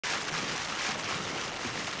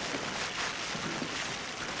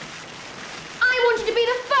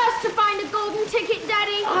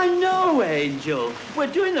I know, Angel. We're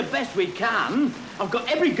doing the best we can. I've got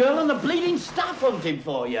every girl on the bleeding staff hunting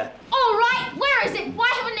for you. All right, where is it? Why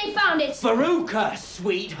haven't they found it? Veruca,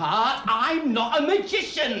 sweetheart, I'm not a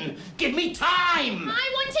magician. Give me time.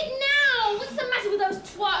 I want it now. What's the matter with those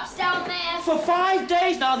twats down there? For 5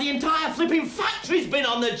 days now, the entire flipping factory's been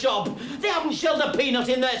on the job. They haven't shelled a peanut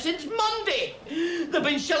in there since Monday. They've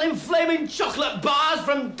been shelling flaming chocolate bars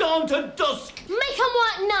from dawn to dusk. Make 'em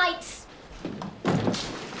work nights.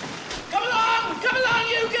 Come along,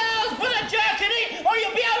 you girls. Put a jerk in it, or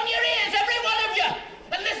you'll be out in your ears, every one of you.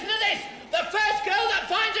 And listen to this. The first girl that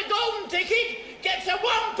finds a golden ticket gets a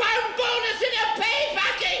 £1 bonus in a pay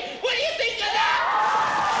packet. What do you think of that?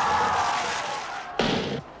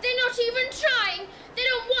 They're not even trying. They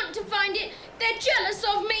don't want to find it. They're jealous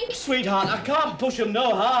of me. Sweetheart, I can't push them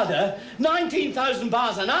no harder. 19,000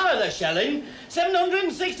 bars an hour they're shelling.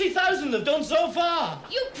 760,000 they've done so far.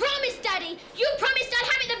 You promised, Daddy. You promised I'd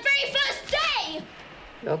have it the very first day.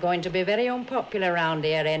 You're going to be very unpopular round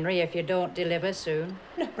here, Henry, if you don't deliver soon.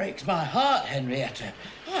 It breaks my heart, Henrietta.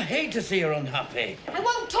 I hate to see her unhappy. I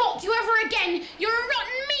won't talk to you ever again. You're a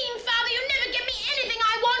rotten, mean father. You never give me anything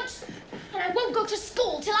I want. And I won't go to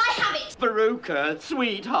school till I have it. Veruca,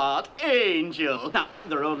 sweetheart, Angel. Now,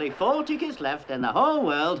 there are only 4 tickets left in the whole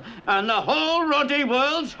world, and the whole ruddy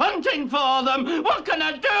world's hunting for them. What can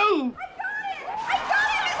I do?